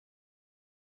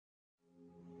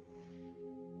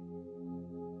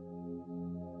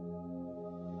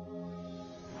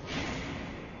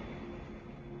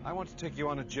I want to take you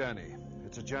on a journey.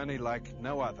 It's a journey like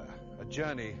no other. A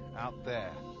journey out there.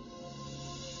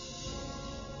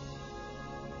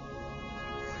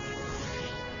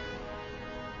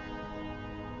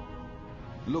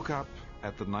 Look up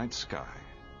at the night sky.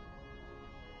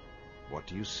 What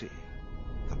do you see?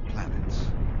 The planets,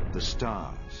 the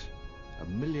stars, a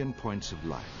million points of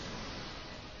light.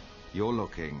 You're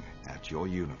looking at your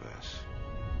universe.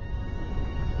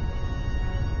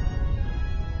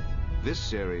 This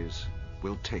series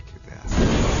will take you there.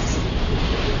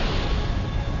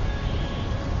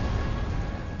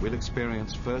 We'll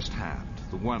experience firsthand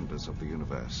the wonders of the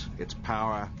universe, its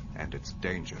power and its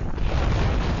danger.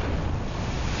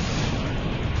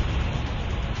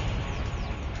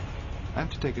 And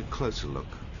to take a closer look,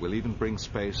 we'll even bring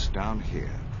space down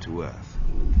here to Earth.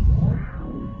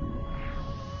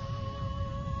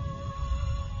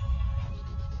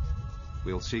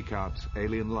 We'll seek out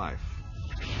alien life.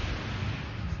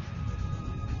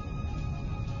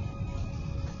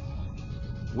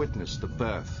 Witness the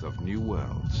birth of new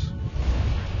worlds.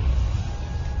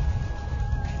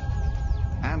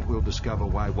 And we'll discover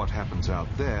why what happens out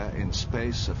there in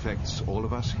space affects all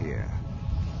of us here,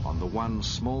 on the one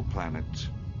small planet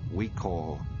we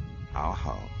call our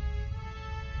home.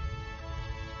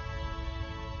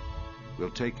 We'll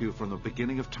take you from the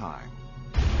beginning of time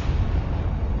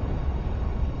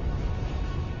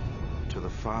to the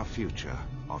far future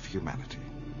of humanity.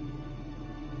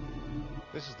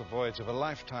 This is the voyage of a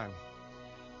lifetime.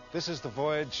 This is the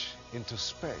voyage into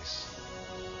space.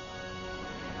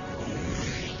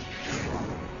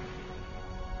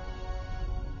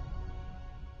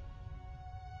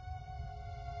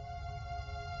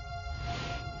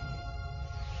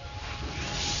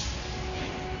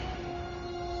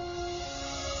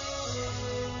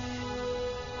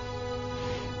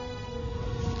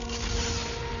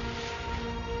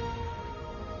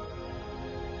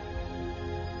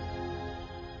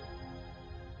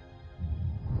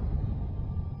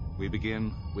 We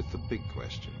begin with the big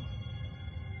question.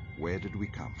 Where did we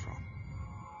come from?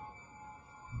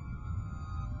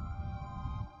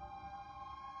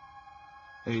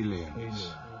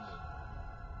 Aliens.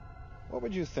 What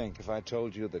would you think if I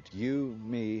told you that you,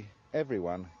 me,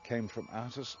 everyone came from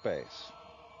outer space?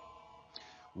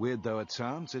 Weird though it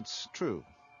sounds, it's true.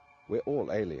 We're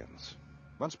all aliens.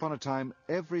 Once upon a time,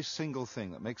 every single thing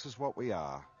that makes us what we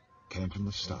are Came from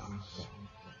the stars.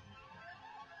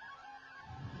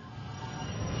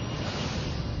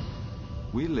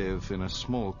 We live in a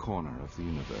small corner of the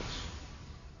universe.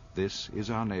 This is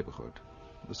our neighborhood,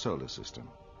 the solar system.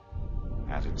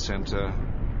 At its center,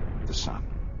 the sun.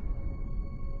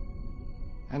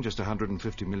 And just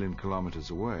 150 million kilometers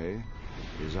away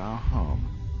is our home,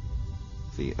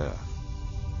 the Earth.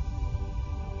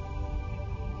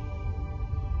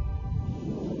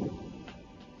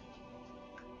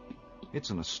 It's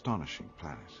an astonishing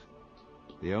planet.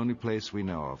 The only place we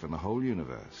know of in the whole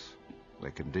universe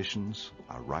where conditions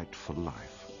are right for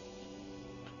life.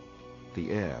 The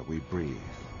air we breathe.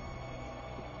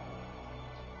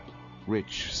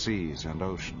 Rich seas and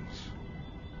oceans.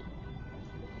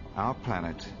 Our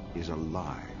planet is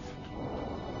alive.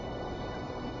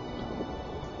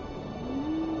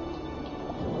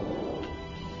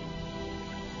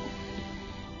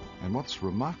 And what's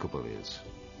remarkable is,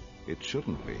 it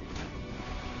shouldn't be.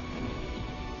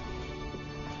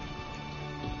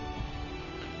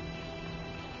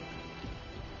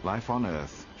 Life on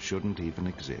Earth shouldn't even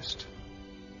exist.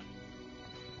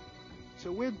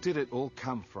 So where did it all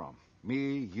come from?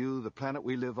 Me, you, the planet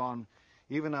we live on,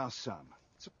 even our sun.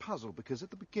 It's a puzzle because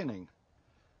at the beginning,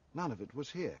 none of it was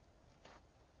here.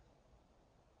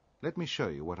 Let me show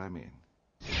you what I mean.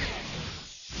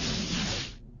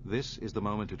 This is the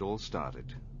moment it all started,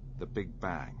 the Big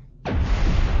Bang.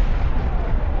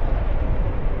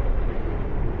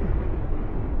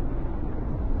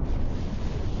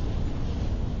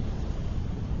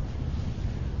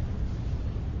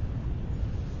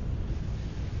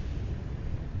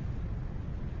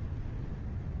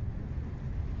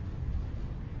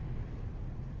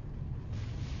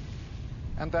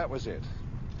 And that was it.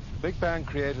 The Big Bang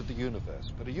created the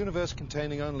universe, but a universe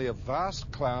containing only a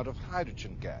vast cloud of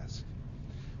hydrogen gas.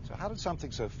 So how did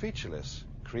something so featureless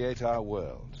create our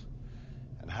world?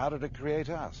 And how did it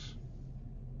create us?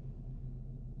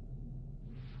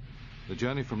 The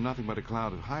journey from nothing but a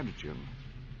cloud of hydrogen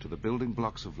to the building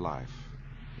blocks of life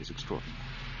is extraordinary.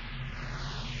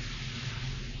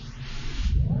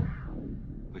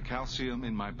 The calcium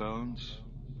in my bones,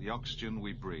 the oxygen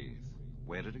we breathe,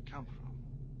 where did it come from?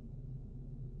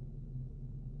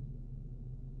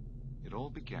 It all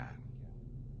began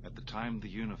at the time the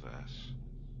universe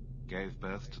gave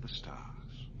birth to the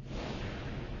stars.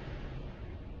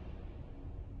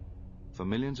 For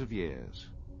millions of years,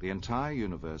 the entire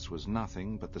universe was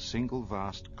nothing but the single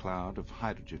vast cloud of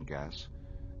hydrogen gas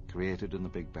created in the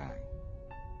Big Bang.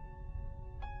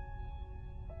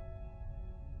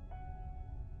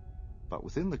 But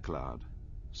within the cloud,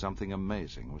 something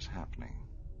amazing was happening.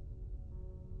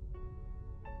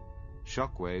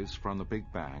 Shock waves from the Big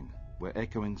Bang were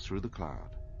echoing through the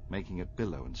cloud, making it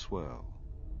billow and swirl.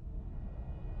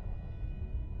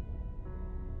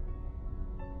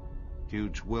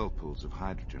 Huge whirlpools of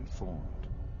hydrogen formed,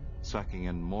 sucking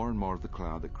in more and more of the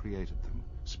cloud that created them,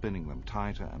 spinning them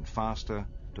tighter and faster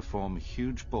to form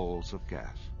huge balls of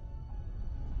gas.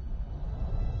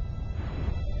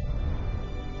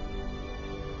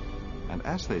 And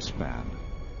as they span,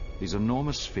 these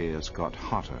enormous spheres got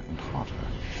hotter and hotter,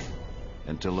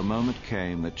 until the moment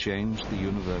came that changed the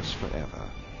universe forever.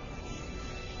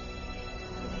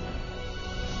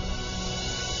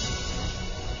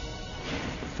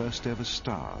 The first ever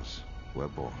stars were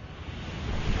born.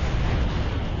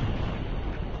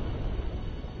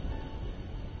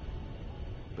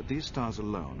 But these stars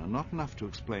alone are not enough to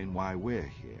explain why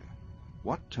we're here.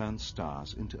 What turns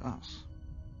stars into us?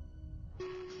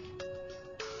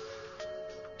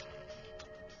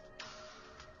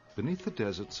 Beneath the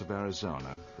deserts of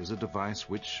Arizona is a device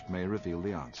which may reveal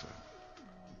the answer.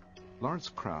 Lawrence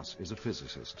Krauss is a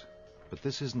physicist, but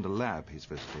this isn't a lab he's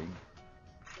visiting.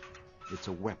 It's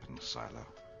a weapons silo.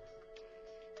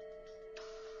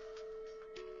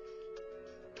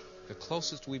 The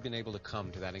closest we've been able to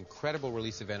come to that incredible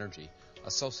release of energy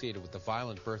associated with the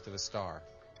violent birth of a star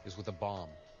is with a bomb,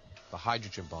 the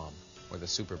hydrogen bomb or the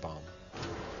super bomb.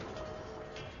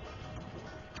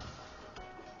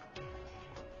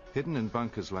 Hidden in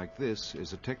bunkers like this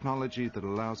is a technology that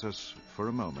allows us, for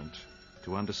a moment,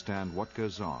 to understand what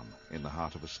goes on in the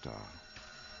heart of a star.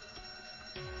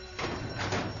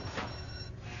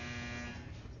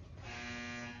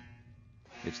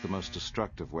 It's the most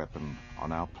destructive weapon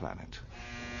on our planet.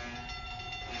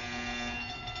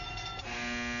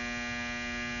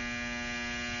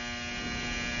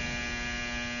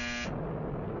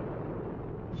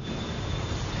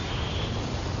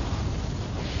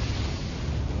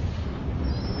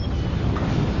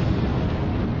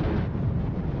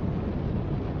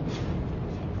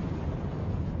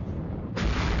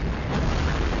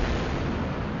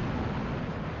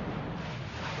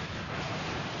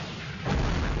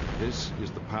 This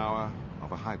is the power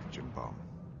of a hydrogen bomb.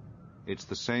 It's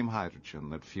the same hydrogen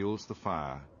that fuels the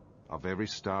fire of every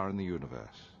star in the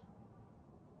universe.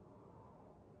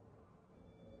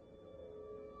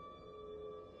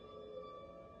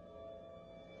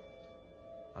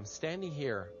 I'm standing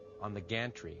here on the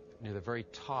gantry near the very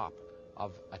top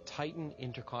of a Titan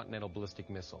intercontinental ballistic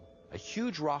missile, a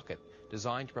huge rocket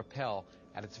designed to propel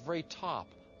at its very top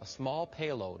a small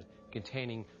payload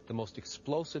containing the most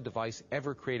explosive device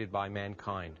ever created by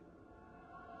mankind.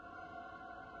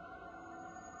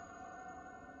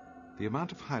 The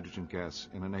amount of hydrogen gas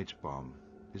in an H-bomb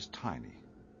is tiny.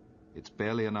 It's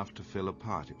barely enough to fill a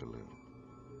party balloon,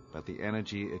 but the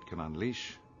energy it can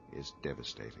unleash is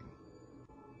devastating.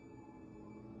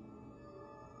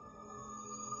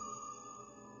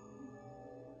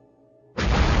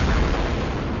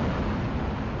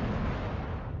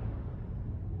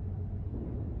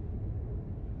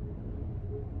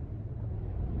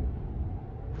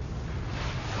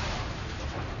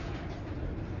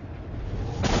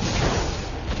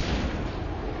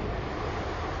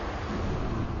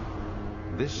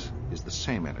 This is the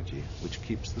same energy which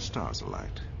keeps the stars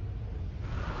alight.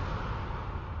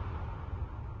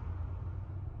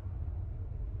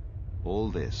 All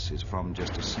this is from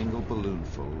just a single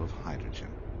balloonful of hydrogen.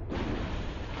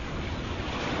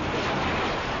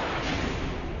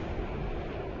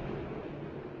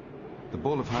 The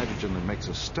ball of hydrogen that makes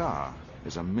a star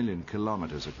is 1 million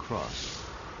kilometers across.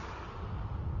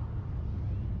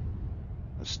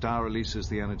 A star releases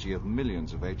the energy of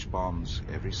millions of H-bombs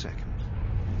every second.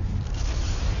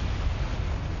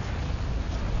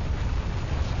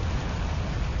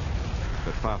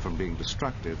 But far from being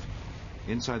destructive,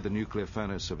 inside the nuclear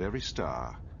furnace of every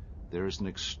star, there is an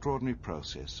extraordinary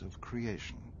process of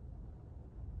creation.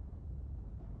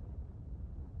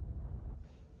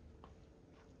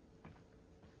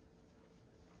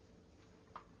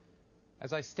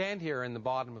 As I stand here in the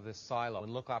bottom of this silo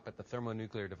and look up at the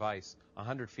thermonuclear device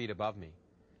 100 feet above me,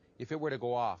 if it were to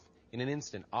go off, in an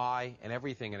instant, I and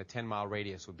everything in a 10-mile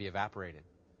radius would be evaporated.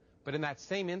 But in that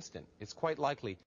same instant, it's quite likely